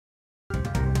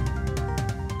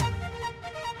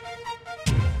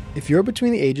If you're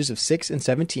between the ages of 6 and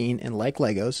 17 and like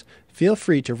Legos, feel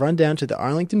free to run down to the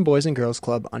Arlington Boys and Girls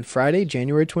Club on Friday,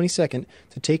 January 22nd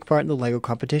to take part in the Lego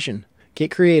competition.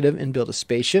 Get creative and build a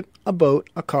spaceship, a boat,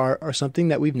 a car, or something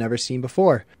that we've never seen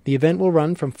before. The event will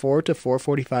run from 4 to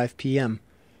 4:45 p.m.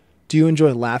 Do you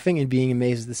enjoy laughing and being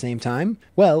amazed at the same time?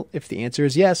 Well, if the answer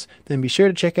is yes, then be sure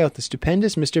to check out the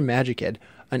stupendous Mr. Magichead,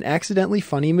 an accidentally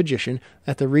funny magician,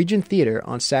 at the Regent Theater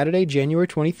on Saturday, January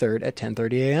 23rd at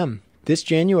 10:30 a.m. This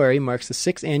January marks the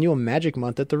 6th annual Magic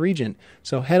Month at the Regent,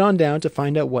 so head on down to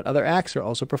find out what other acts are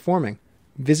also performing.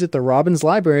 Visit the Robbins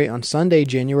Library on Sunday,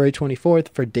 January 24th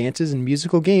for dances and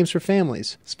musical games for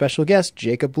families. Special guest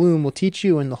Jacob Bloom will teach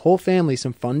you and the whole family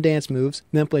some fun dance moves,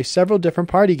 then play several different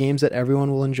party games that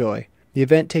everyone will enjoy. The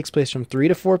event takes place from 3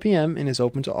 to 4 p.m. and is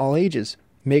open to all ages.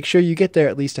 Make sure you get there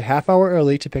at least a half hour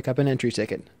early to pick up an entry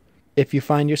ticket. If you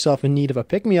find yourself in need of a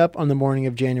pick-me-up on the morning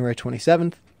of January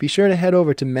 27th, be sure to head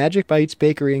over to Magic Bites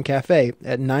Bakery and Cafe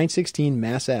at 916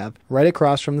 Mass Ave, right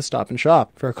across from the Stop and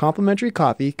Shop, for a complimentary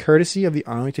coffee courtesy of the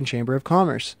Arlington Chamber of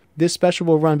Commerce. This special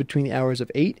will run between the hours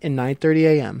of 8 and 9:30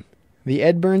 a.m. The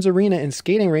Ed Burns Arena and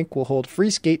Skating Rink will hold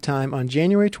free skate time on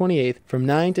January 28th from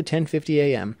 9 to 10:50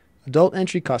 a.m. Adult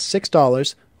entry costs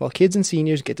 $6, while kids and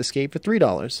seniors get to skate for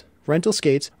 $3. Rental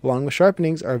skates, along with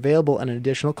sharpenings, are available at an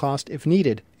additional cost if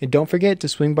needed. And don't forget to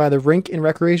swing by the Rink and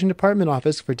Recreation Department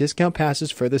office for discount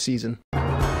passes for the season.